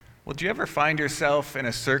Well, do you ever find yourself in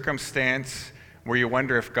a circumstance where you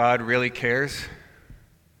wonder if God really cares?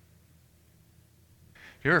 Do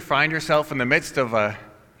you ever find yourself in the midst of a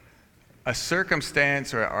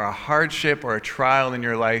circumstance or a hardship or a trial in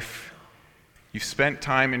your life? You've spent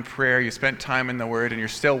time in prayer, you spent time in the Word, and you're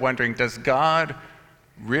still wondering, does God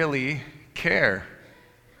really care?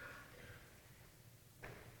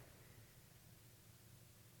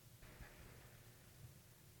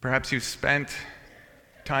 Perhaps you've spent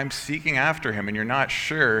time seeking after Him and you're not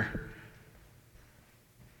sure,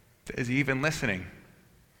 is He even listening?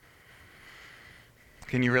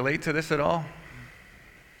 Can you relate to this at all?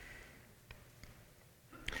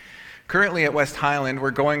 Currently at West Highland,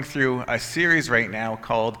 we're going through a series right now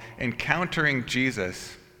called Encountering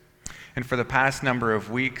Jesus. And for the past number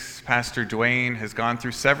of weeks, Pastor Dwayne has gone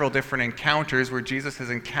through several different encounters where Jesus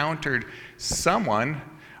has encountered someone,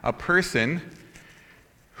 a person,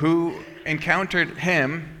 who encountered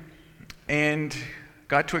him and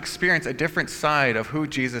got to experience a different side of who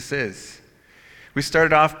Jesus is. We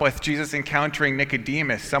started off with Jesus encountering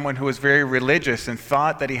Nicodemus, someone who was very religious and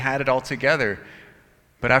thought that he had it all together.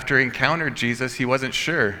 But after he encountered Jesus, he wasn't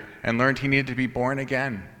sure and learned he needed to be born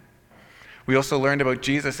again. We also learned about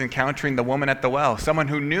Jesus encountering the woman at the well, someone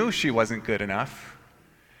who knew she wasn't good enough,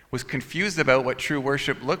 was confused about what true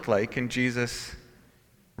worship looked like, and Jesus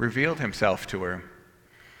revealed himself to her.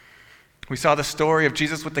 We saw the story of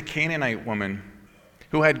Jesus with the Canaanite woman,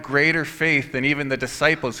 who had greater faith than even the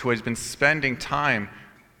disciples who had been spending time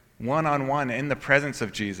one-on-one in the presence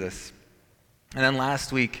of Jesus. And then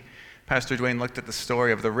last week, Pastor Dwayne looked at the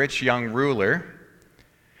story of the rich young ruler,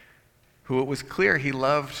 who it was clear he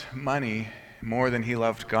loved money more than he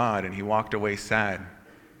loved God, and he walked away sad.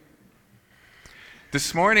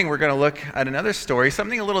 This morning, we're going to look at another story,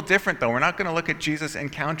 something a little different, though. We're not going to look at Jesus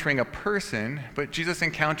encountering a person, but Jesus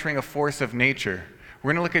encountering a force of nature.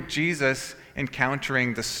 We're going to look at Jesus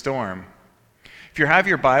encountering the storm. If you have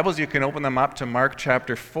your Bibles, you can open them up to Mark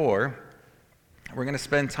chapter 4. We're going to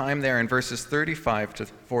spend time there in verses 35 to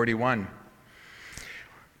 41.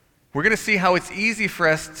 We're going to see how it's easy for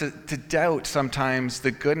us to doubt sometimes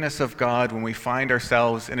the goodness of God when we find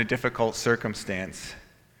ourselves in a difficult circumstance.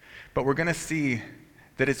 But we're going to see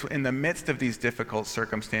that it's in the midst of these difficult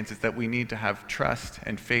circumstances that we need to have trust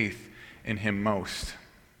and faith in Him most.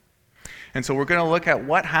 And so we're going to look at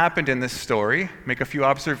what happened in this story, make a few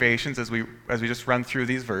observations as we just run through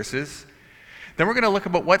these verses. Then we're going to look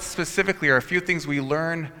about what specifically are a few things we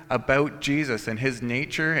learn about Jesus and His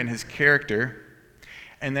nature and His character,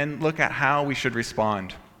 and then look at how we should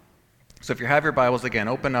respond. So if you have your Bibles, again,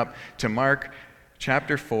 open up to Mark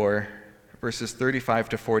chapter 4, verses 35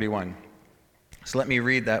 to 41. So let me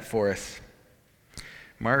read that for us.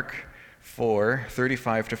 Mark 4,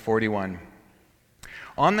 35 to 41.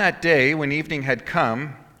 On that day, when evening had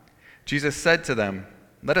come, Jesus said to them,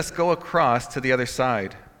 "Let us go across to the other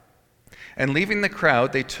side." And leaving the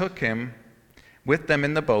crowd, they took him with them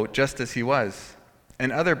in the boat, just as he was,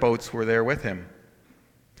 and other boats were there with him.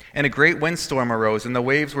 And a great windstorm arose, and the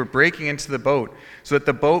waves were breaking into the boat, so that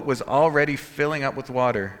the boat was already filling up with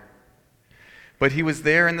water. But he was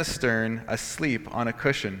there in the stern, asleep on a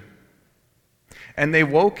cushion. And they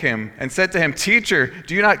woke him and said to him, "Teacher,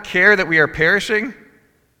 do you not care that we are perishing?"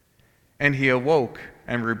 And he awoke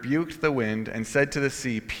and rebuked the wind and said to the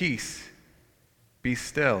sea, "Peace, be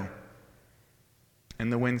still."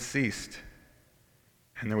 And the wind ceased,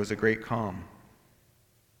 and there was a great calm.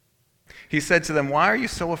 He said to them, "Why are you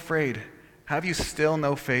so afraid? Have you still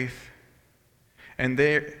no faith?" And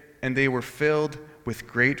they were filled with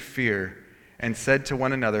great fear and said to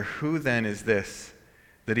one another, "Who then is this,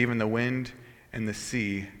 that even the wind and the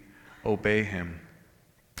sea obey him?"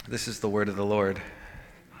 This is the word of the Lord.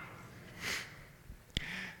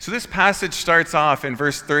 So this passage starts off in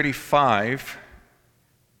verse 35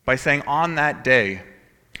 by saying, "On that day."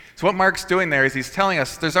 So what Mark's doing there is he's telling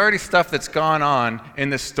us there's already stuff that's gone on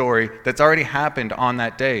in this story that's already happened on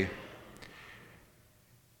that day.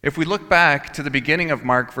 If we look back to the beginning of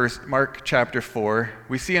Mark chapter 4,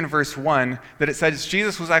 we see in verse 1 that it says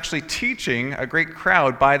Jesus was actually teaching a great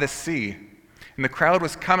crowd by the sea. And the crowd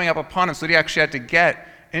was coming up upon him, so he actually had to get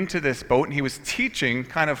into this boat, and he was teaching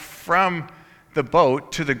kind of from the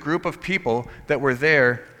boat to the group of people that were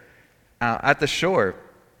there at the shore.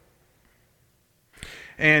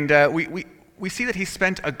 And we see that he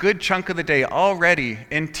spent a good chunk of the day already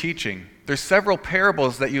in teaching. There's several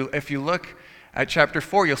parables that if you look at chapter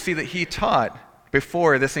 4, you'll see that he taught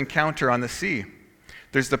before this encounter on the sea.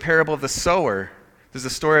 There's the parable of the sower. There's the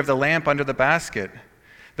story of the lamp under the basket,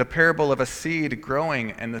 the parable of a seed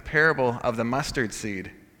growing, and the parable of the mustard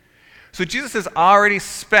seed. So Jesus has already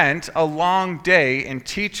spent a long day in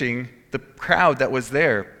teaching the crowd that was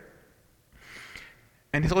there.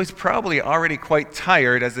 And so he's probably already quite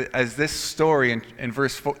tired as this story in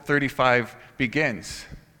verse 35 begins.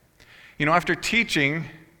 You know, after teaching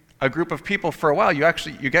a group of people for a while,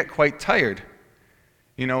 you get quite tired.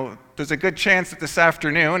 You know, there's a good chance that this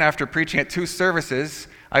afternoon, after preaching at 2 services,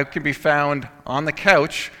 I could be found on the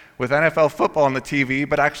couch with NFL football on the TV,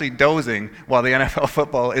 but actually dozing while the NFL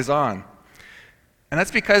football is on. And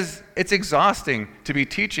that's because it's exhausting to be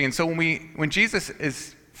teaching. And so when Jesus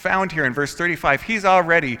is found here in verse 35, he's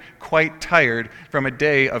already quite tired from a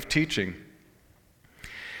day of teaching.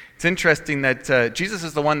 It's interesting that Jesus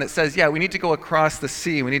is the one that says, yeah, we need to go across the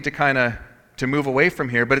sea. We need to move away from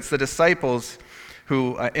here. But it's the disciples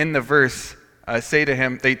who, in the verse, say to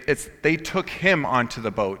him, they took him onto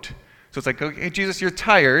the boat. So it's like, okay, Jesus, you're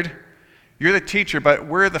tired. You're the teacher, but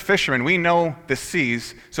we're the fishermen. We know the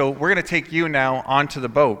seas, so we're going to take you now onto the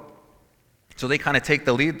boat. So they kind of take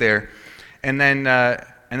the lead there. And then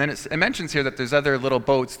it mentions here that there's other little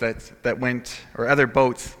boats that went, or other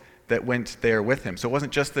boats that went there with him. So it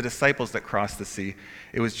wasn't just the disciples that crossed the sea.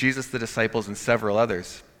 It was Jesus, the disciples, and several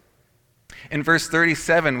others. In verse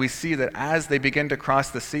 37, we see that as they begin to cross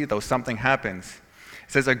the sea, though, something happens.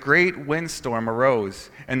 It says, a great windstorm arose,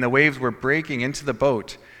 and the waves were breaking into the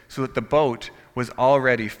boat, so that the boat was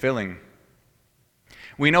already filling.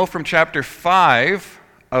 We know from chapter 5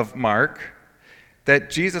 of Mark that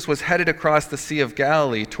Jesus was headed across the Sea of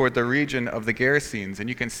Galilee toward the region of the Gerasenes, and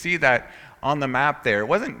you can see that on the map there. It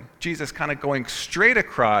wasn't Jesus kind of going straight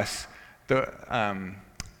across the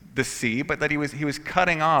sea, but that he was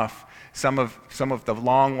cutting off some of the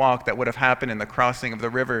long walk that would have happened in the crossing of the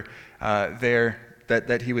river there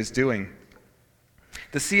that he was doing.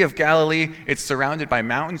 The Sea of Galilee, it's surrounded by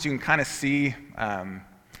mountains. You can kind of see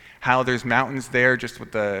how there's mountains there, just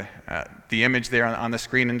with the image there on the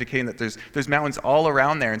screen indicating that there's mountains all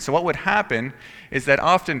around there. And so what would happen is that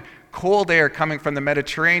often cold air coming from the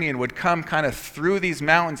Mediterranean would come kind of through these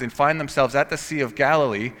mountains and find themselves at the Sea of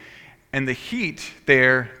Galilee, and the heat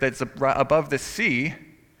there that's above the sea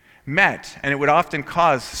met, and it would often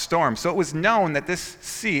cause storms. So it was known that this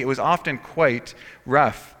sea, it was often quite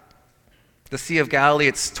rough. The Sea of Galilee,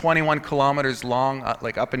 it's 21 kilometers long,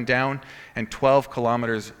 like up and down, and 12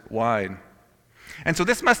 kilometers wide. And so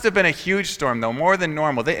this must have been a huge storm, though, more than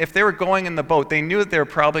normal. If they were going in the boat, they knew that they were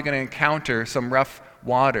probably going to encounter some rough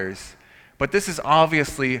waters. But this is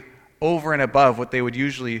obviously over and above what they would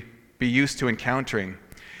usually be used to encountering.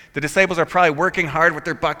 The disciples are probably working hard with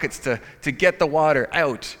their buckets to get the water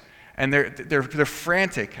out. And they're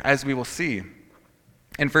frantic, as we will see.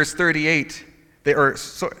 In verse 38,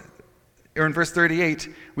 in verse 38,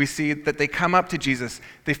 we see that they come up to Jesus.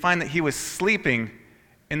 They find that he was sleeping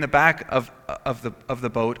in the back of the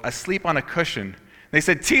boat, asleep on a cushion. They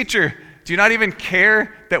said, "Teacher, do you not even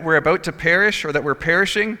care that we're about to perish, or that we're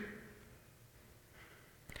perishing?"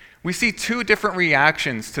 We see 2 different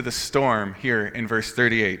reactions to the storm here in verse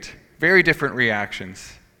 38. Very different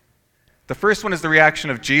reactions. The first one is the reaction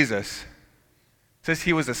of Jesus. It says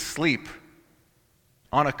he was asleep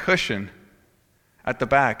on a cushion at the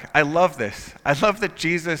back. I love this. I love that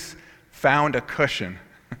Jesus found a cushion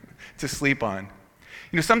to sleep on.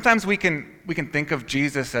 You know, sometimes we can think of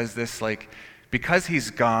Jesus as this, like, because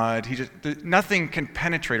he's God, nothing can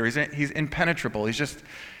penetrate, or he's impenetrable.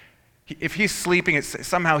 If he's sleeping,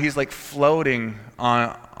 somehow he's like floating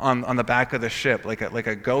on the back of the ship, like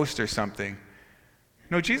a ghost or something.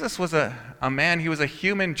 No, Jesus was a man. He was a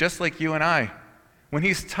human just like you and I. When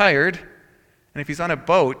he's tired, and if he's on a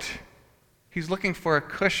boat, he's looking for a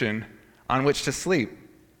cushion on which to sleep.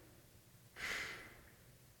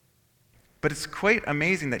 But it's quite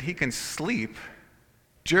amazing that he can sleep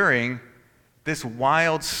during this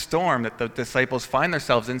wild storm that the disciples find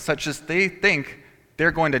themselves in, such as they think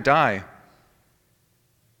they're going to die.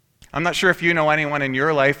 I'm not sure if you know anyone in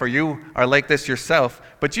your life, or you are like this yourself,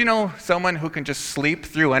 but do you know someone who can just sleep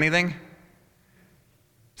through anything?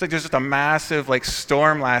 It's like there's just a massive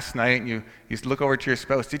storm last night, and you look over to your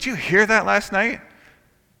spouse. Did you hear that last night?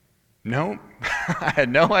 No, I had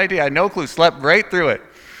no idea. I had no clue. Slept right through it.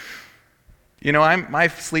 You know, my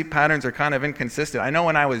sleep patterns are kind of inconsistent. I know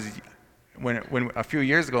when a few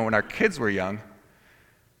years ago, when our kids were young,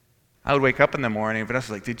 I would wake up in the morning, and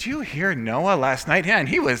Vanessa was like, "Did you hear Noah last night?" Yeah, and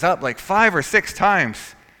he was up 5 or 6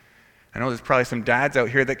 times. I know there's probably some dads out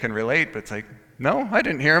here that can relate, but it's like, no, I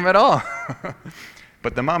didn't hear him at all.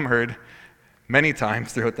 But the mom heard many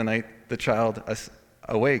times throughout the night the child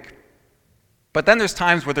awake. But then there's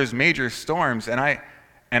times where there's major storms, and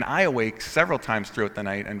I awake several times throughout the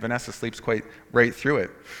night, and Vanessa sleeps quite right through it.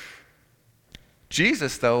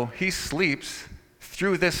 Jesus, though, he sleeps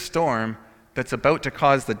through this storm that's about to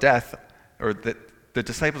cause the death, or that the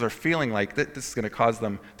disciples are feeling like that this is going to cause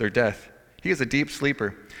them their death. He is a deep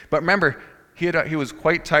sleeper. But remember, he was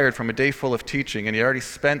quite tired from a day full of teaching, and he already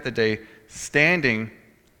spent the day standing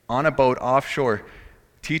on a boat offshore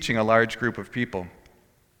teaching a large group of people.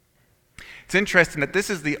 It's interesting that this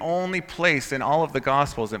is the only place in all of the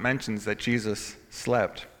Gospels that mentions that Jesus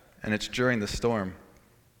slept, and it's during the storm.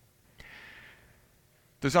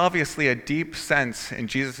 There's obviously a deep sense in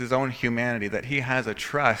Jesus' own humanity that he has a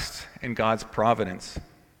trust in God's providence.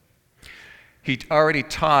 He already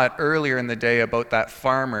taught earlier in the day about that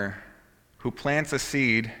farmer who plants a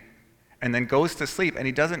seed and then goes to sleep, and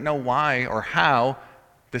he doesn't know why or how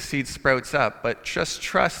the seed sprouts up, but just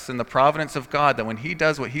trusts in the providence of God that when he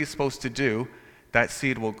does what he's supposed to do, that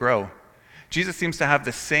seed will grow. Jesus seems to have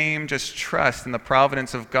the same just trust in the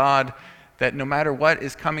providence of God that no matter what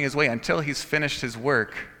is coming his way, until he's finished his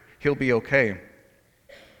work, he'll be okay.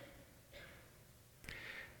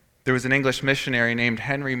 There was an English missionary named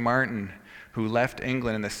Henry Martyn who left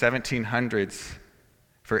England in the 1700s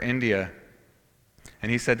for India. And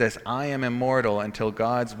he said this, "I am immortal until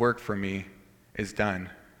God's work for me is done."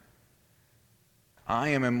 I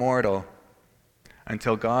am immortal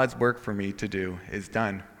until God's work for me to do is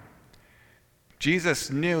done. Jesus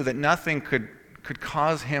knew that nothing could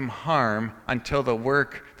cause him harm until the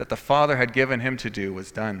work that the Father had given him to do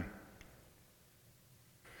was done.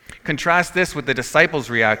 Contrast this with the disciples'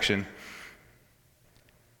 reaction.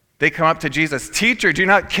 They come up to Jesus, "Teacher, do you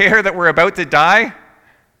not care that we're about to die?"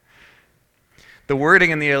 The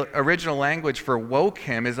wording in the original language for woke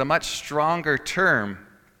him is a much stronger term.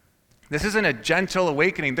 This isn't a gentle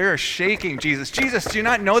awakening. They're shaking Jesus. "Jesus, do you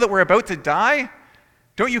not know that we're about to die?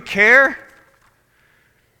 Don't you care?"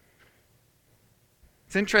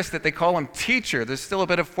 It's interesting that they call him teacher. There's still a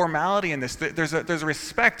bit of formality in this. There's a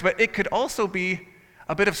respect, but it could also be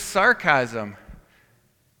a bit of sarcasm.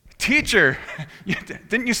 "Teacher,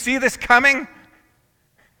 didn't you see this coming?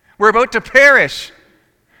 We're about to perish.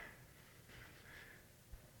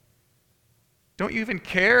 Don't you even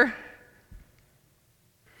care?"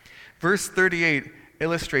 Verse 38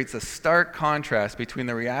 illustrates a stark contrast between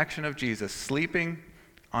the reaction of Jesus sleeping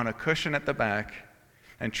on a cushion at the back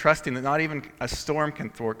and trusting that not even a storm can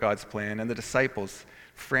thwart God's plan, and the disciples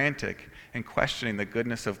frantic and questioning the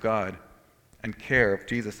goodness of God and care of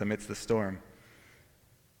Jesus amidst the storm.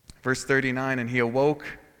 Verse 39, "And he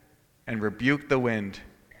awoke and rebuked the wind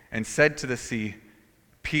and said to the sea,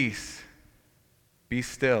 'Peace, be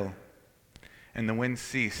still.' And the wind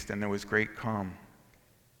ceased, and there was great calm."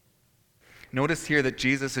 Notice here that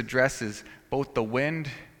Jesus addresses both the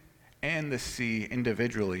wind and the sea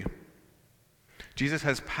individually. Jesus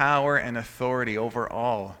has power and authority over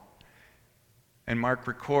all. And Mark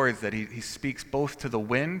records that he speaks both to the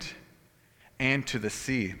wind and to the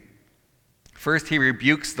sea. First, he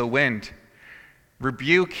rebukes the wind.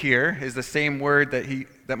 Rebuke here is the same word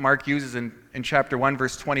that Mark uses in chapter 1,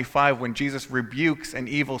 verse 25, when Jesus rebukes an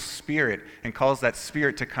evil spirit and calls that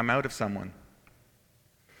spirit to come out of someone.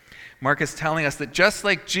 Mark is telling us that just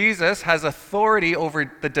like Jesus has authority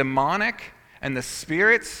over the demonic and the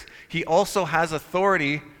spirits, he also has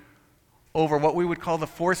authority over what we would call the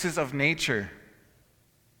forces of nature.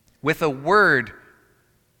 With a word,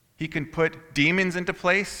 he can put demons into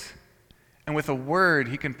place, and with a word,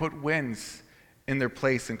 he can put winds in their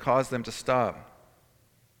place and cause them to stop.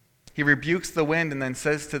 He rebukes the wind and then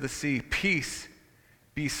says to the sea, "Peace,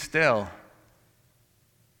 be still."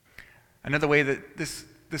 Another way that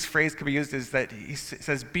this phrase could be used is that he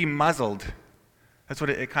says, "Be muzzled." That's what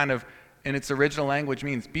it kind of, in its original language,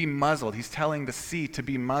 means. Be muzzled. He's telling the sea to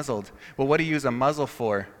be muzzled. Well, what do you use a muzzle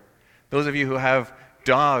for? Those of you who have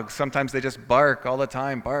dogs, sometimes they just bark all the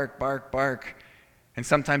time. Bark, bark, bark. And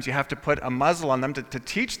sometimes you have to put a muzzle on them to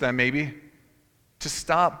teach them maybe to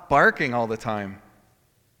stop barking all the time.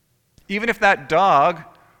 Even if that dog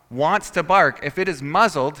wants to bark, if it is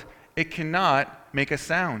muzzled, it cannot make a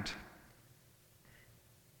sound.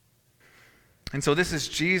 And so this is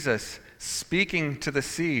Jesus speaking to the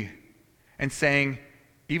sea and saying,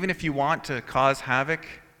 even if you want to cause havoc,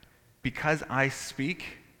 because I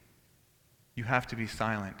speak, you have to be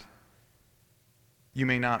silent. You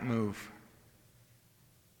may not move.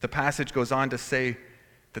 The passage goes on to say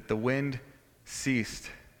that the wind ceased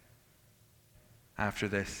after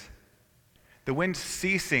this. The wind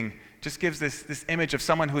ceasing just gives this image of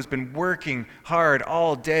someone who's been working hard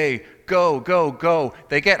all day. Go, go, go.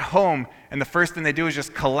 They get home, and the first thing they do is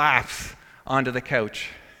just collapse onto the couch.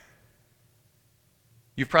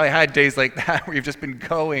 You've probably had days like that where you've just been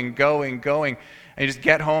going, and you just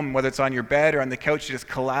get home, whether it's on your bed or on the couch, you just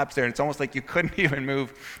collapse there, and it's almost like you couldn't even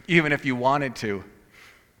move, even if you wanted to.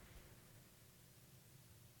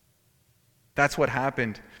 That's what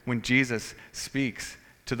happened when Jesus speaks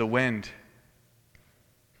to the wind.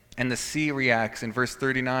 And the sea reacts. In verse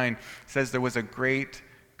 39, it says there was a great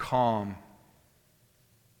calm.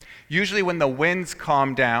 Usually when the winds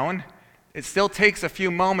calm down, it still takes a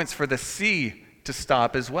few moments for the sea to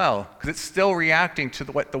stop as well, because it's still reacting to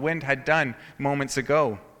what the wind had done moments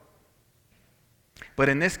ago. But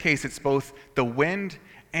in this case, it's both the wind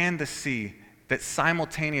and the sea that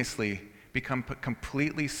simultaneously become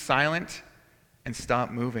completely silent and stop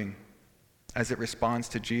moving as it responds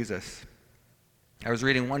to Jesus. I was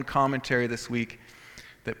reading one commentary this week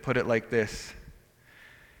that put it like this: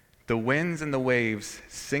 the winds and the waves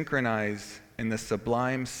synchronize in the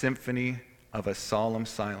sublime symphony of a solemn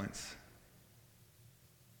silence.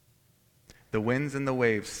 The winds and the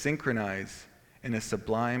waves synchronize in a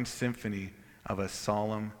sublime symphony of a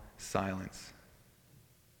solemn silence.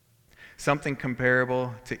 Something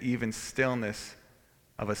comparable to even stillness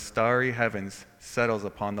of a starry heavens settles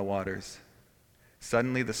upon the waters.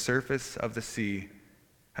 Suddenly the surface of the sea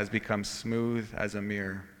has become smooth as a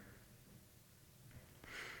mirror.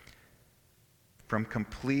 From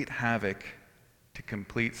complete havoc to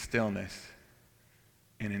complete stillness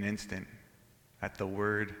in an instant at the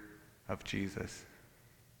word of Jesus.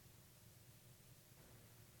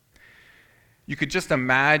 You could just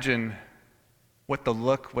imagine what the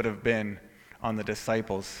look would have been on the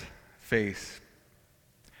disciples' face.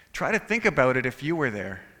 Try to think about it if you were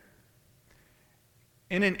there.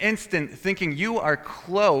 In an instant, thinking you are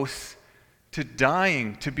close to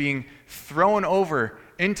dying, to being thrown over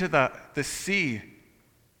into the sea,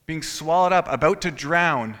 being swallowed up, about to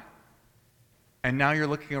drown, and now you're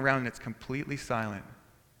looking around and it's completely silent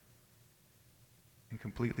and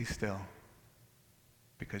completely still,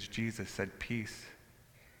 because Jesus said, "Peace,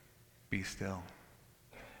 be still."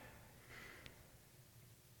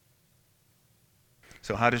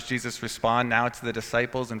 So how does Jesus respond now to the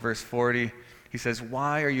disciples? In verse 40, he says,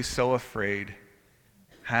 "Why are you so afraid?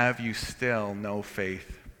 Have you still no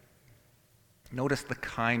faith?" Notice the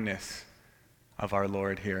kindness of our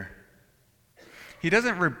Lord here. He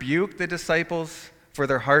doesn't rebuke the disciples for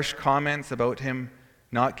their harsh comments about him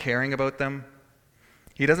not caring about them.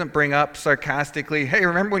 He doesn't bring up sarcastically, "Hey,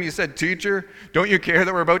 remember when you said, 'Teacher, don't you care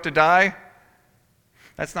that we're about to die?'"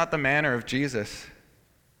 That's not the manner of Jesus.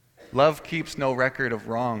 Love keeps no record of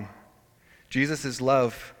wrong. Jesus is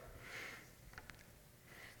love.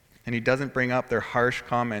 And he doesn't bring up their harsh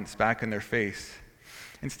comments back in their face.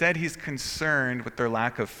 Instead, he's concerned with their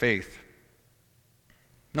lack of faith.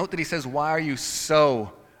 Note that he says, "Why are you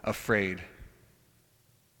so afraid?"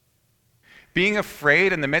 Being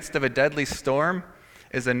afraid in the midst of a deadly storm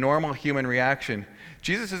is a normal human reaction.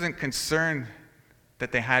 Jesus isn't concerned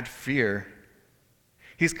that they had fear.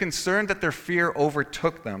 He's concerned that their fear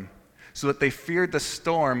overtook them, so that they feared the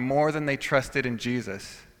storm more than they trusted in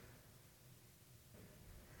Jesus.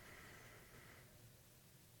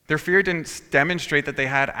 Their fear didn't demonstrate that they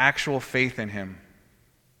had actual faith in him.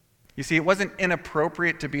 You see, it wasn't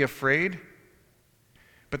inappropriate to be afraid,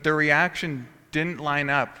 but their reaction didn't line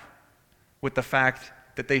up with the fact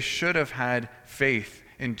that they should have had faith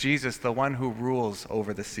in Jesus, the one who rules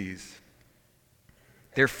over the seas.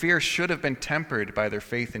 Their fear should have been tempered by their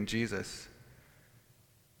faith in Jesus.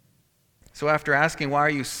 So after asking, "Why are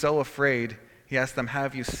you so afraid?" he asked them,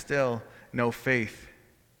 "Have you still no faith?"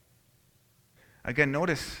 Again,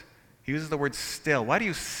 notice he uses the word still. Why do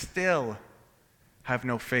you still have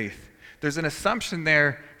no faith? There's an assumption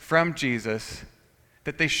there from Jesus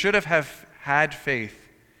that they should have had faith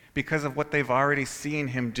because of what they've already seen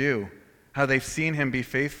him do, how they've seen him be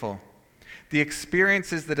faithful. The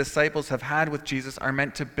experiences the disciples have had with Jesus are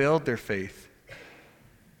meant to build their faith.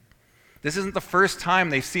 This isn't the first time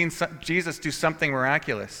they've seen Jesus do something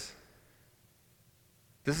miraculous.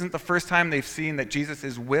 This isn't the first time they've seen that Jesus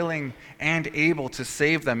is willing and able to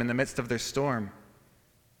save them in the midst of their storm.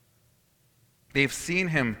 They've seen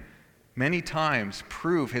him many times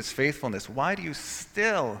prove his faithfulness. Why do you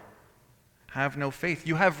still have no faith?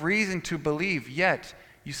 You have reason to believe, yet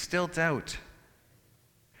you still doubt.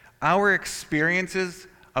 Our experiences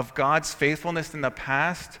of God's faithfulness in the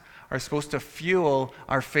past are supposed to fuel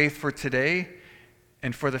our faith for today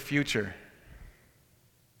and for the future.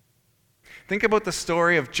 Think about the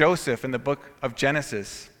story of Joseph in the book of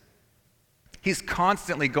Genesis. He's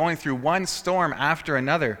constantly going through one storm after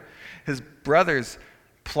another. His brothers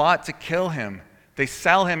plot to kill him. They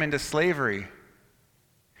sell him into slavery.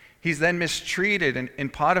 He's then mistreated in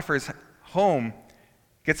Potiphar's home,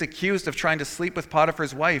 gets accused of trying to sleep with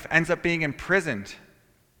Potiphar's wife, ends up being imprisoned.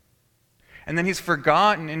 And then he's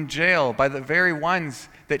forgotten in jail by the very ones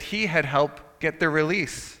that he had helped get their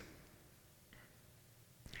release.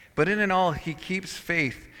 But in it all, he keeps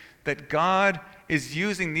faith that God is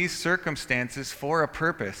using these circumstances for a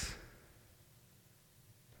purpose.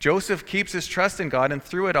 Joseph keeps his trust in God, and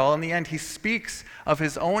through it all, in the end, he speaks of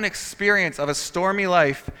his own experience of a stormy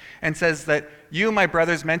life and says that you, my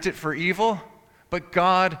brothers, meant it for evil, but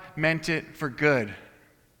God meant it for good.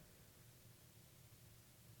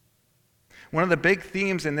 One of the big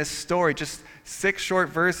themes in this story, just 6 short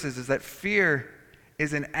verses, is that fear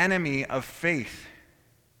is an enemy of faith.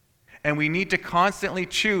 And we need to constantly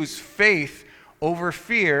choose faith over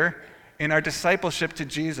fear in our discipleship to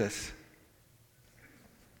Jesus.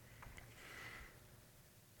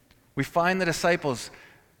 We find the disciples,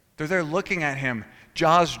 they're there looking at him,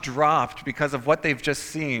 jaws dropped because of what they've just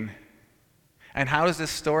seen. And how does this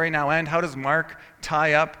story now end? How does Mark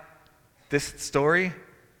tie up this story?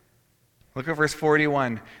 Look at verse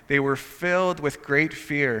 41. They were filled with great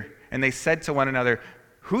fear, and they said to one another,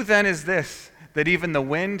 "Who then is this, that even the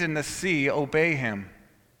wind and the sea obey him?"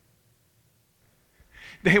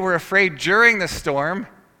 They were afraid during the storm,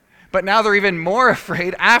 but now they're even more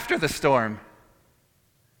afraid after the storm.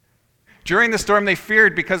 During the storm, they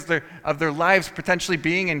feared because of their lives potentially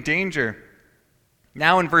being in danger.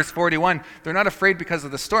 Now in verse 41, they're not afraid because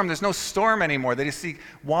of the storm. There's no storm anymore. They just see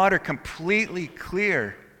water completely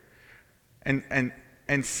clear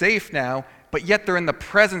and safe now, but yet they're in the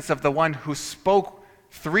presence of the one who spoke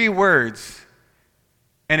 3 words,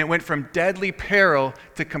 and it went from deadly peril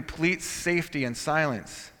to complete safety and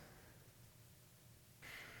silence.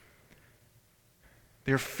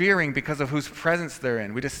 They're fearing because of whose presence they're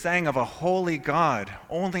in. We just sang of a holy God,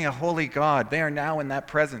 only a holy God. They are now in that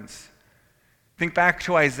presence. Think back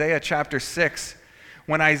to Isaiah chapter 6,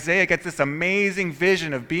 when Isaiah gets this amazing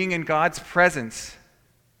vision of being in God's presence.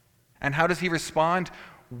 And how does he respond?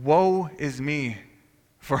 "Woe is me,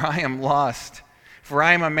 for I am lost, for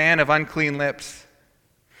I am a man of unclean lips.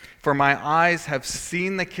 For my eyes have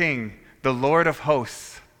seen the King, the Lord of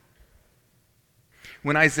hosts."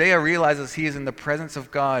 When Isaiah realizes he is in the presence of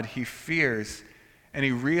God, he fears and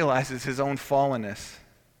he realizes his own fallenness.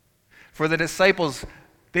 For the disciples,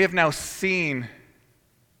 they have now seen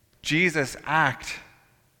Jesus act.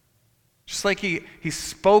 Just like he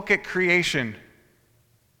spoke at creation,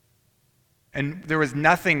 and there was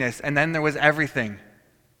nothingness, and then there was everything.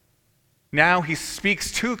 Now he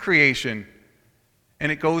speaks to creation,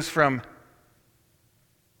 and it goes from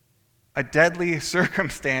a deadly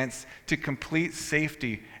circumstance to complete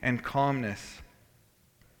safety and calmness.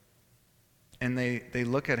 And they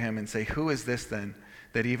look at him and say, "Who is this then,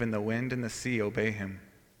 that even the wind and the sea obey him?"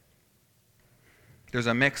 There's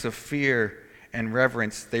a mix of fear and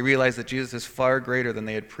reverence. They realize that Jesus is far greater than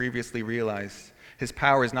they had previously realized. His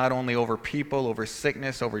power is not only over people, over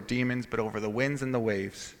sickness, over demons, but over the winds and the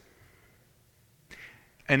waves.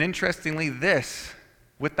 And interestingly,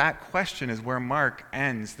 with that question, is where Mark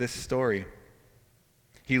ends this story.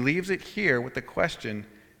 He leaves it here with the question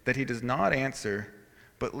that he does not answer,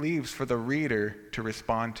 but leaves for the reader to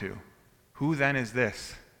respond to. Who then is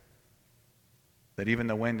this, that even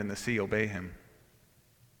the wind and the sea obey him?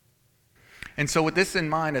 And so with this in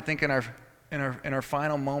mind, I think in our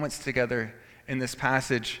final moments together in this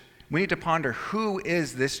passage, we need to ponder, who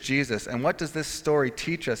is this Jesus, and what does this story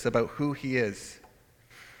teach us about who he is?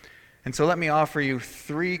 And so let me offer you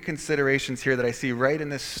 3 considerations here that I see right in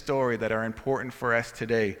this story that are important for us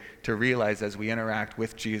today to realize as we interact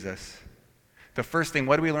with Jesus. The first thing,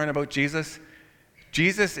 what do we learn about Jesus?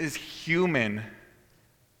 Jesus is human,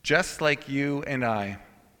 just like you and I.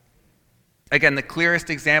 Again, the clearest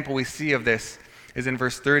example we see of this is in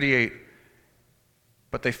verse 38.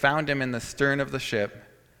 But they found him in the stern of the ship,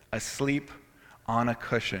 asleep on a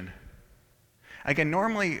cushion. Again,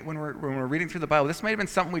 normally when we're reading through the Bible, this might have been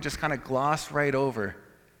something we just kind of gloss right over.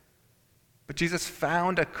 But Jesus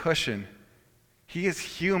found a cushion. He is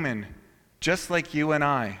human, just like you and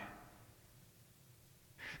I.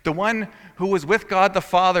 The one who was with God the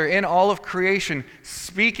Father in all of creation,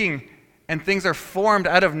 speaking, and things are formed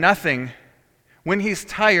out of nothing, when he's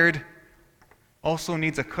tired, also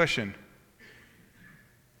needs a cushion.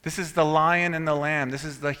 This is the lion and the lamb. This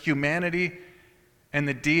is the humanity and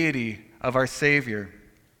the deity of our Savior.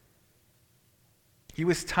 He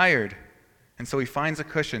was tired, and so he finds a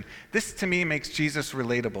cushion. This, to me, makes Jesus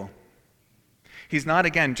relatable. He's not,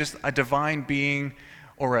 again, just a divine being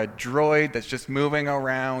or a droid that's just moving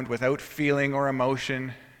around without feeling or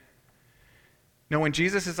emotion. No, when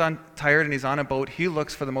Jesus is tired and he's on a boat, he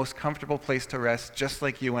looks for the most comfortable place to rest, just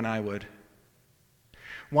like you and I would.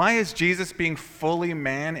 Why is Jesus being fully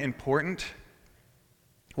man important?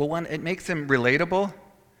 Well, one, it makes him relatable.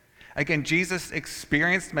 Again, Jesus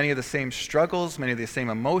experienced many of the same struggles, many of the same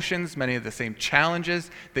emotions, many of the same challenges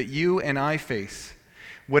that you and I face.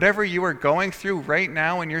 Whatever you are going through right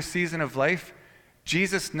now in your season of life,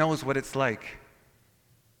 Jesus knows what it's like.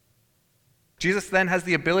 Jesus then has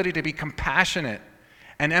the ability to be compassionate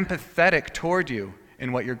and empathetic toward you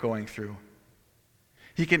in what you're going through.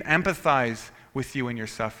 He can empathize with you in your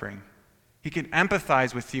suffering. He can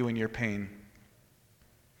empathize with you in your pain.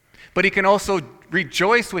 But he can also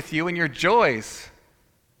rejoice with you in your joys.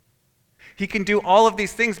 He can do all of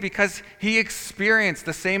these things because he experienced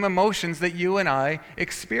the same emotions that you and I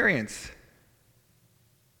experience.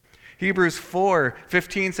 Hebrews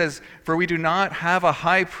 4:15 says, "For we do not have a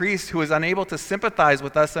high priest who is unable to sympathize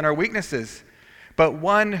with us in our weaknesses, but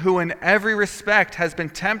one who in every respect has been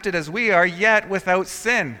tempted as we are, yet without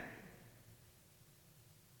sin."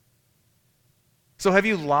 So have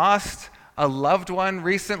you lost a loved one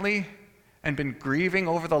recently and been grieving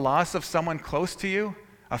over the loss of someone close to you,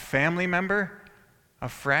 a family member, a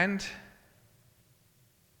friend?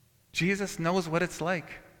 Jesus knows what it's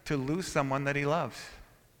like to lose someone that he loves.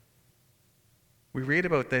 We read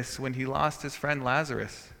about this when he lost his friend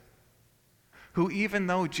Lazarus, who, even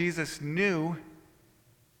though Jesus knew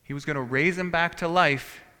he was going to raise him back to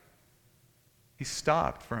life, he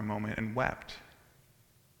stopped for a moment and wept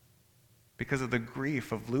because of the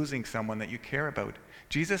grief of losing someone that you care about.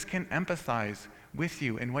 Jesus can empathize with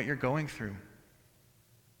you in what you're going through.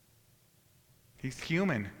 He's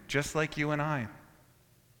human, just like you and I.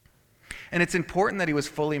 And it's important that he was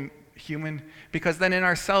fully human because then in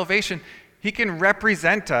our salvation, he can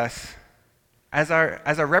represent us as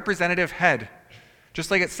a representative head. Just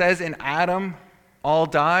like it says in Adam, all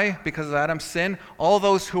die because of Adam's sin, all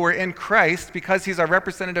those who are in Christ, because he's our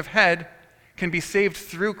representative head, can be saved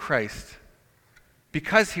through Christ.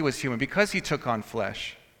 Because he was human, because he took on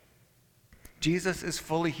flesh. Jesus is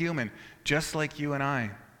fully human, just like you and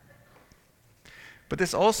I. But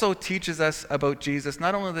this also teaches us about Jesus,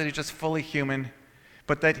 not only that he's just fully human,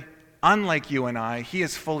 but that unlike you and I, he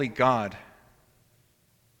is fully God.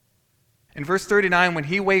 In verse 39, when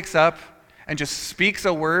he wakes up and just speaks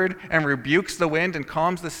a word and rebukes the wind and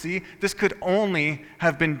calms the sea, this could only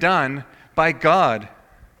have been done by God.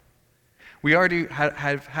 We already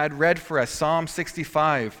have had read for us Psalm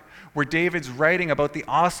 65, where David's writing about the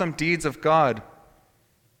awesome deeds of God.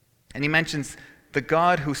 And he mentions the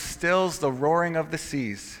God who stills the roaring of the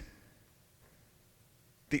seas.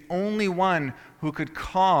 The only one who could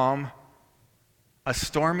calm a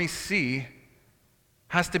stormy sea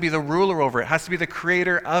has to be the ruler over it, has to be the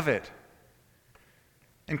creator of it.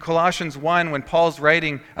 In Colossians 1, when Paul's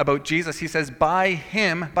writing about Jesus, he says, by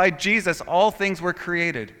him, by Jesus, all things were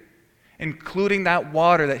created, including that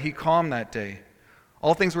water that he calmed that day.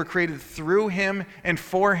 All things were created through him and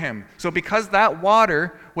for him. So because that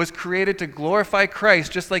water was created to glorify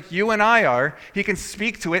Christ, just like you and I are, he can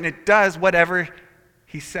speak to it and it does whatever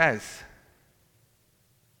he says.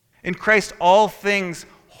 In Christ, all things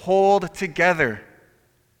hold together.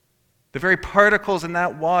 The very particles in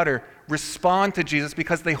that water respond to Jesus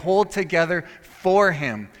because they hold together for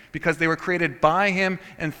him, because they were created by him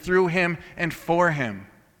and through him and for him.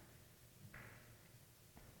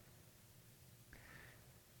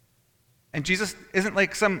 And Jesus isn't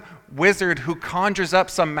like some wizard who conjures up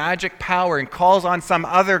some magic power and calls on some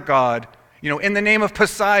other god, in the name of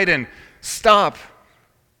Poseidon, stop.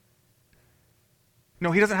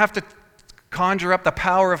 No, he doesn't have to conjure up the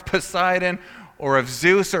power of Poseidon or of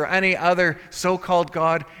Zeus or any other so-called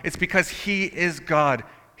god. It's because he is God.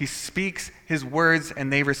 He speaks his words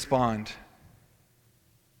and they respond.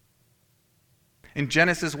 In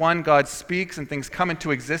Genesis 1, God speaks and things come into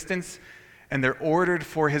existence and they're ordered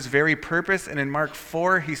for his very purpose. And in Mark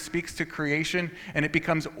 4, he speaks to creation and it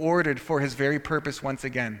becomes ordered for his very purpose once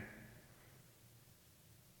again.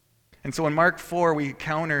 And so in Mark 4,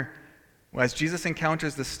 as Jesus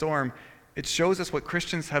encounters the storm, it shows us what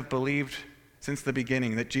Christians have believed since the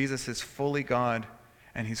beginning, that Jesus is fully God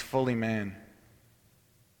and he's fully man.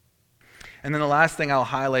 And then the last thing I'll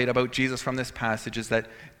highlight about Jesus from this passage is that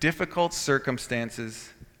difficult circumstances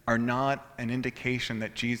are not an indication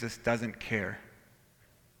that Jesus doesn't care.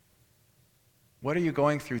 What are you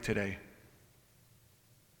going through today?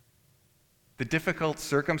 The difficult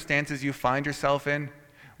circumstances you find yourself in,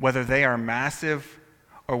 whether they are massive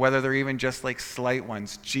or whether they're even just like slight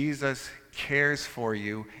ones, Jesus cares for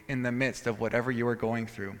you in the midst of whatever you are going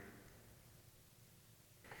through.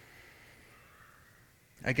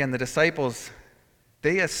 Again, the disciples,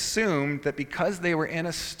 they assumed that because they were in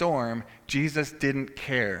a storm, Jesus didn't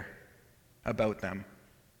care about them.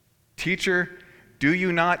 Teacher, do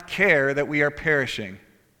you not care that we are perishing?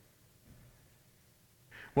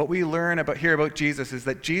 What we learn here about Jesus is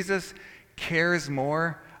that Jesus cares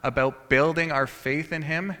more about building our faith in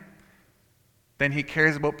him than he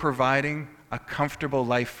cares about providing a comfortable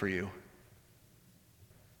life for you.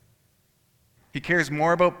 He cares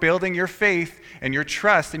more about building your faith and your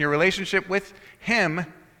trust and your relationship with him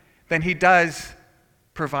than he does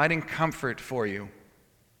providing comfort for you.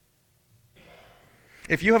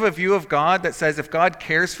 If you have a view of God that says, if God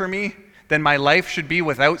cares for me, then my life should be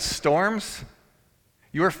without storms,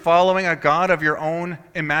 you are following a God of your own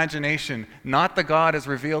imagination, not the God as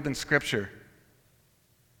revealed in Scripture.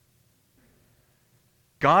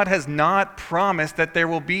 God has not promised that there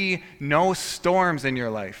will be no storms in your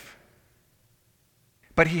life.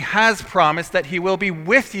 But he has promised that he will be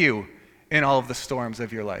with you in all of the storms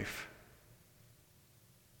of your life.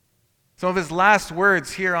 Some of his last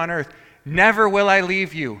words here on earth, never will I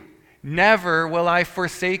leave you, never will I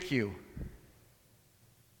forsake you.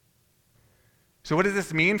 So what does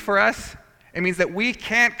this mean for us? It means that we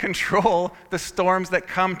can't control the storms that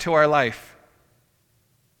come to our life.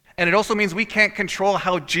 And it also means we can't control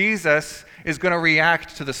how Jesus is going to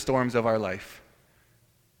react to the storms of our life.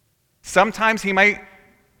 Sometimes he might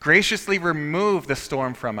graciously remove the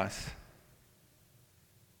storm from us.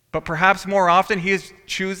 But perhaps more often, he is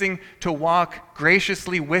choosing to walk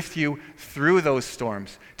graciously with you through those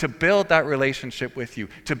storms, to build that relationship with you,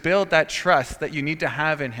 to build that trust that you need to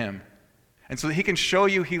have in him. And so that he can show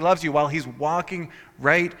you he loves you while he's walking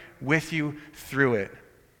right with you through it.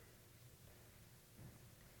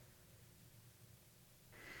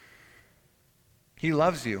 He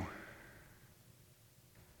loves you.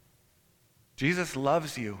 Jesus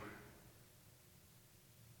loves you.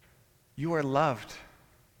 You are loved.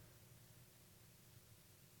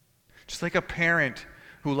 Just like a parent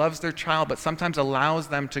who loves their child but sometimes allows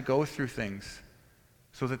them to go through things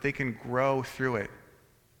so that they can grow through it.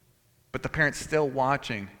 But the parent's still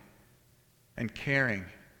watching and caring.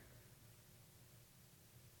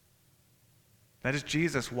 That is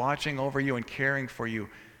Jesus watching over you and caring for you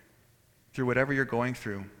through whatever you're going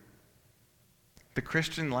through. The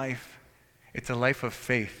Christian life, it's a life of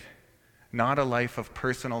faith, not a life of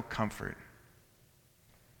personal comfort.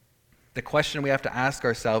 The question we have to ask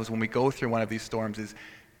ourselves when we go through one of these storms is,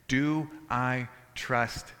 do I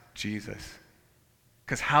trust Jesus?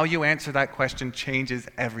 Because how you answer that question changes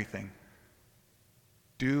everything.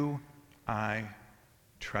 Do I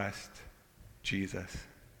trust Jesus?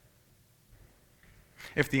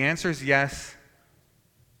 If the answer is yes,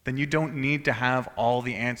 then you don't need to have all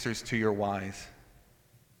the answers to your whys.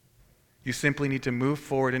 You simply need to move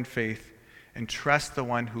forward in faith and trust the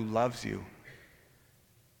one who loves you,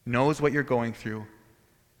 knows what you're going through,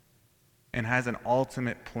 and has an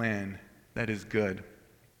ultimate plan that is good,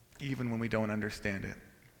 even when we don't understand it.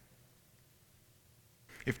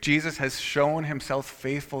 If Jesus has shown himself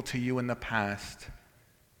faithful to you in the past,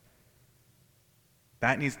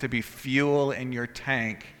 that needs to be fuel in your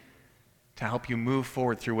tank to help you move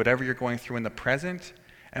forward through whatever you're going through in the present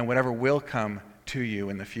and whatever will come to you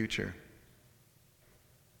in the future.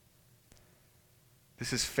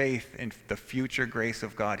 This is faith in the future grace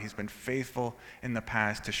of God. He's been faithful in the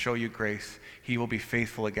past to show you grace. He will be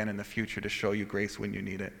faithful again in the future to show you grace when you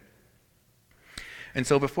need it. And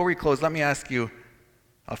so before we close, let me ask you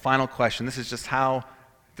a final question. This is just how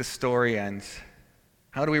the story ends.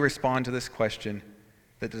 How do we respond to this question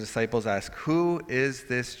that the disciples ask? Who is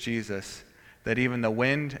this Jesus that even the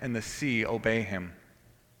wind and the sea obey him?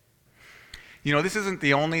 You know, this isn't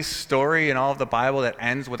the only story in all of the Bible that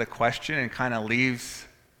ends with a question and kind of leaves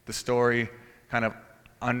the story kind of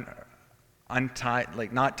untied,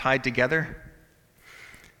 like not tied together.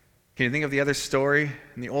 Can you think of the other story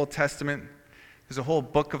in the Old Testament? There's a whole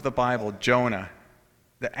book of the Bible, Jonah,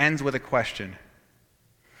 that ends with a question.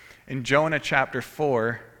 In Jonah chapter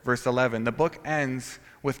 4, verse 11, the book ends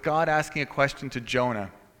with God asking a question to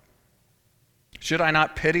Jonah. Should I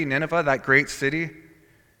not pity Nineveh, that great city,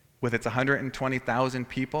 with its 120,000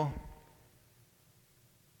 people?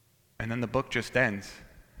 And then the book just ends.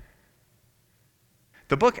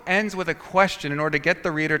 The book ends with a question in order to get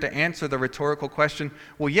the reader to answer the rhetorical question,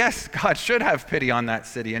 well, yes, God should have pity on that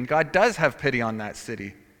city, and God does have pity on that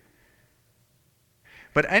city.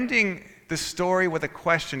 But ending the story with a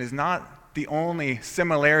question is not the only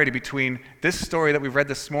similarity between this story that we've read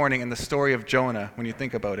this morning and the story of Jonah, when you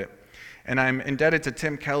think about it. And I'm indebted to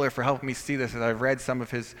Tim Keller for helping me see this as I've read some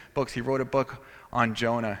of his books. He wrote a book on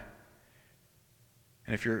Jonah.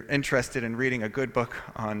 And if you're interested in reading a good book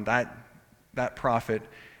on that prophet,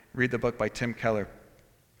 read the book by Tim Keller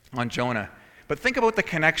on Jonah. But think about the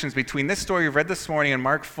connections between this story we've read this morning in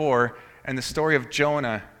Mark 4 and the story of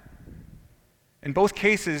Jonah. In both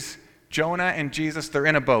cases, Jonah and Jesus, they're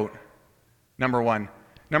in a boat, number one.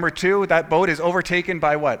 Number two, that boat is overtaken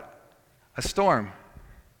by what? A storm.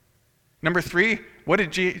 Number three, what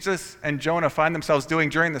did Jesus and Jonah find themselves doing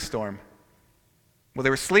during the storm? Well, they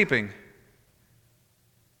were sleeping.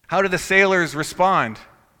 How did the sailors respond?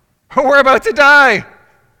 We're about to die!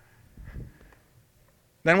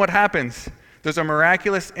 Then what happens? There's a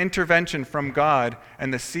miraculous intervention from God,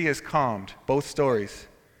 and the sea is calmed. Both stories.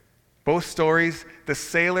 Both stories, the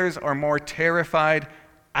sailors are more terrified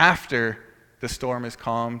after the storm is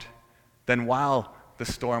calmed than while the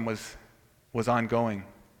storm was ongoing.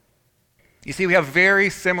 You see, we have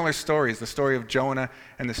very similar stories, the story of Jonah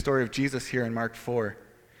and the story of Jesus here in Mark 4.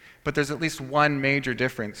 But there's at least one major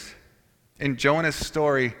difference. In Jonah's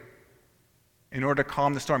story, in order to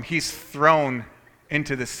calm the storm, he's thrown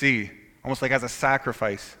into the sea, almost like as a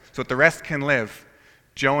sacrifice. So that the rest can live,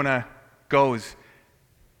 Jonah goes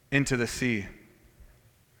into the sea.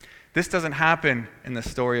 This doesn't happen in the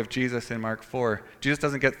story of Jesus in Mark 4. Jesus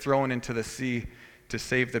doesn't get thrown into the sea to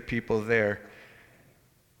save the people there,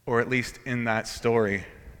 or at least in that story.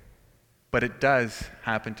 But it does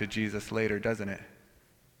happen to Jesus later, doesn't it?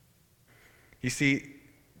 You see,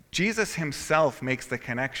 Jesus himself makes the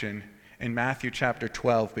connection in Matthew chapter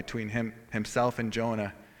 12 between himself and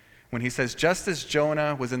Jonah, when he says, just as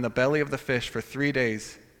Jonah was in the belly of the fish for 3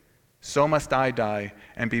 days, so must I die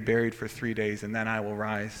and be buried for 3 days, and then I will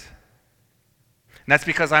rise. And that's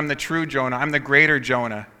because I'm the true Jonah. I'm the greater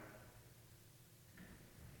Jonah.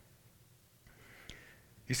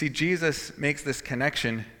 You see, Jesus makes this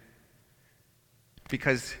connection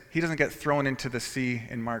because he doesn't get thrown into the sea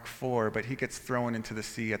in Mark 4, but he gets thrown into the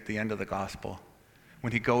sea at the end of the gospel,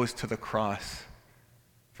 when he goes to the cross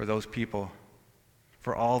for those people,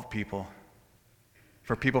 for all people,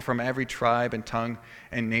 for people from every tribe and tongue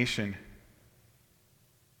and nation.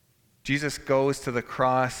 Jesus goes to the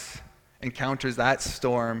cross, encounters that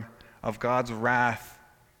storm of God's wrath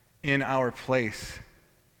in our place.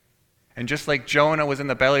 And just like Jonah was in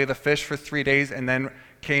the belly of the fish for 3 days and then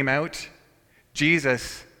came out,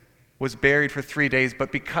 Jesus was buried for 3 days,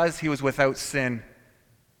 but because he was without sin,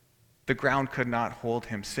 the ground could not hold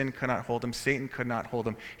him. Sin could not hold him. Satan could not hold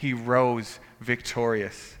him. He rose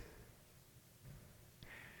victorious.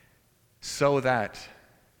 So that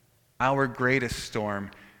our greatest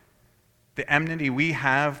storm, the enmity we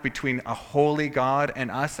have between a holy God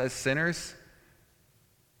and us as sinners,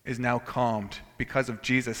 is now calmed because of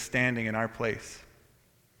Jesus standing in our place.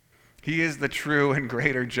 He is the true and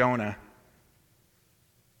greater Jonah.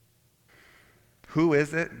 Who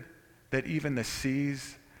is it that even the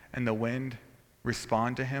seas and the wind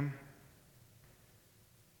respond to him?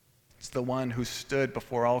 It's the one who stood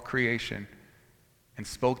before all creation and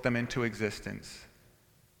spoke them into existence.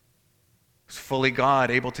 He was fully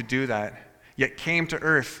God, able to do that, yet came to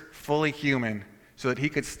earth fully human so that he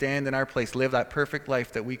could stand in our place, live that perfect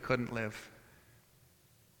life that we couldn't live.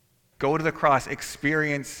 Go to the cross,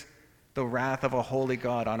 experience the wrath of a holy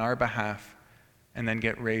God on our behalf, and then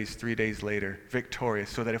get raised 3 days later, victorious,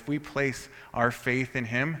 so that if we place our faith in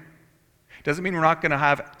him, it doesn't mean we're not going to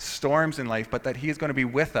have storms in life, but that he is going to be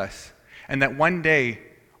with us, and that one day,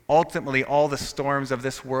 ultimately, all the storms of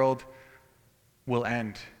this world will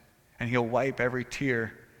end, and he'll wipe every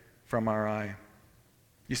tear from our eye.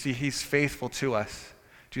 You see, he's faithful to us.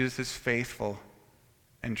 Jesus is faithful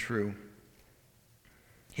and true.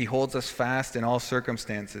 He holds us fast in all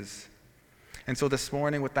circumstances. And so this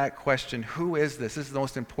morning with that question, who is this? This is the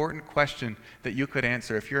most important question that you could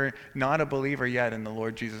answer. If you're not a believer yet in the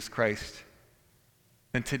Lord Jesus Christ,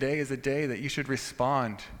 then today is a day that you should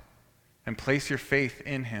respond and place your faith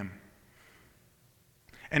in him.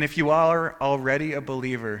 And if you are already a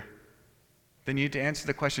believer, then you need to answer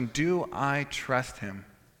the question, do I trust him?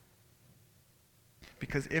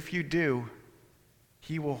 Because if you do,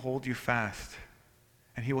 he will hold you fast,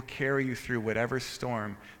 and he will carry you through whatever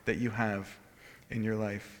storm that you have in your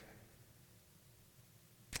life.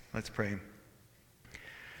 Let's pray.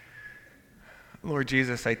 Lord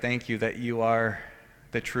Jesus, I thank you that you are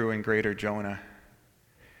the true and greater Jonah,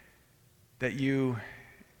 that you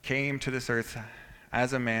came to this earth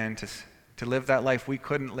as a man to live that life we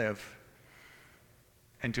couldn't live,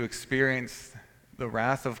 and to experience the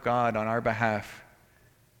wrath of God on our behalf,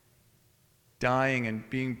 dying and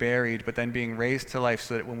being buried, but then being raised to life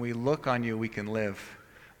so that when we look on you, we can live.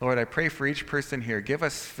 Lord, I pray for each person here. Give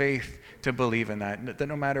us faith to believe in that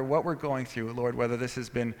no matter what we're going through, Lord, whether this has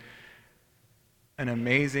been an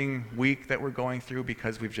amazing week that we're going through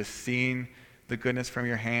because we've just seen the goodness from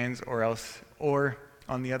your hands, or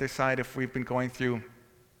on the other side, if we've been going through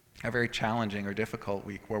a very challenging or difficult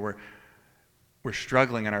week where we're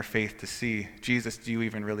struggling in our faith to see, Jesus, do you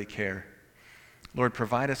even really care? Lord,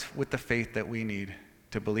 provide us with the faith that we need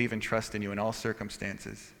to believe and trust in you in all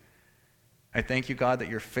circumstances. I thank you, God, that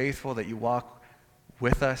you're faithful, that you walk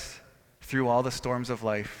with us through all the storms of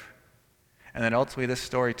life, and that ultimately this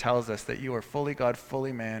story tells us that you are fully God,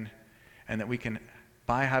 fully man, and that we can,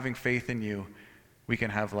 by having faith in you, we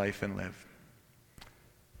can have life and live.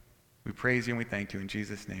 We praise you and we thank you in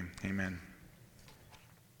Jesus' name. Amen.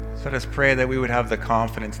 So let us pray that we would have the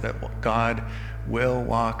confidence that God will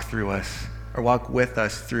walk through us, or walk with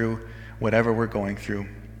us through whatever we're going through.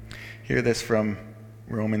 Hear this from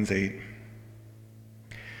Romans 8.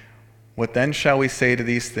 What then shall we say to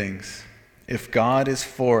these things? If God is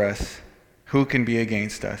for us, who can be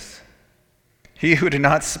against us? He who did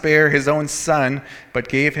not spare his own son, but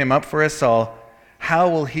gave him up for us all, how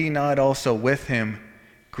will he not also with him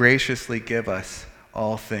graciously give us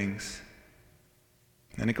all things?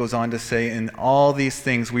 And it goes on to say, in all these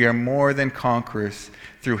things we are more than conquerors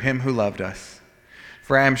through him who loved us.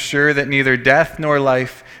 For I am sure that neither death nor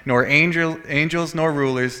life, nor angels nor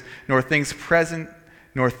rulers, nor things present,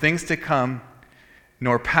 nor things to come,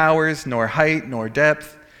 nor powers, nor height, nor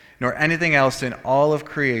depth, nor anything else in all of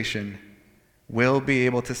creation will be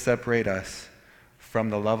able to separate us from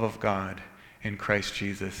the love of God in Christ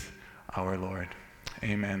Jesus our Lord.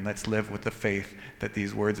 Amen. Let's live with the faith that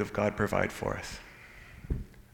these words of God provide for us.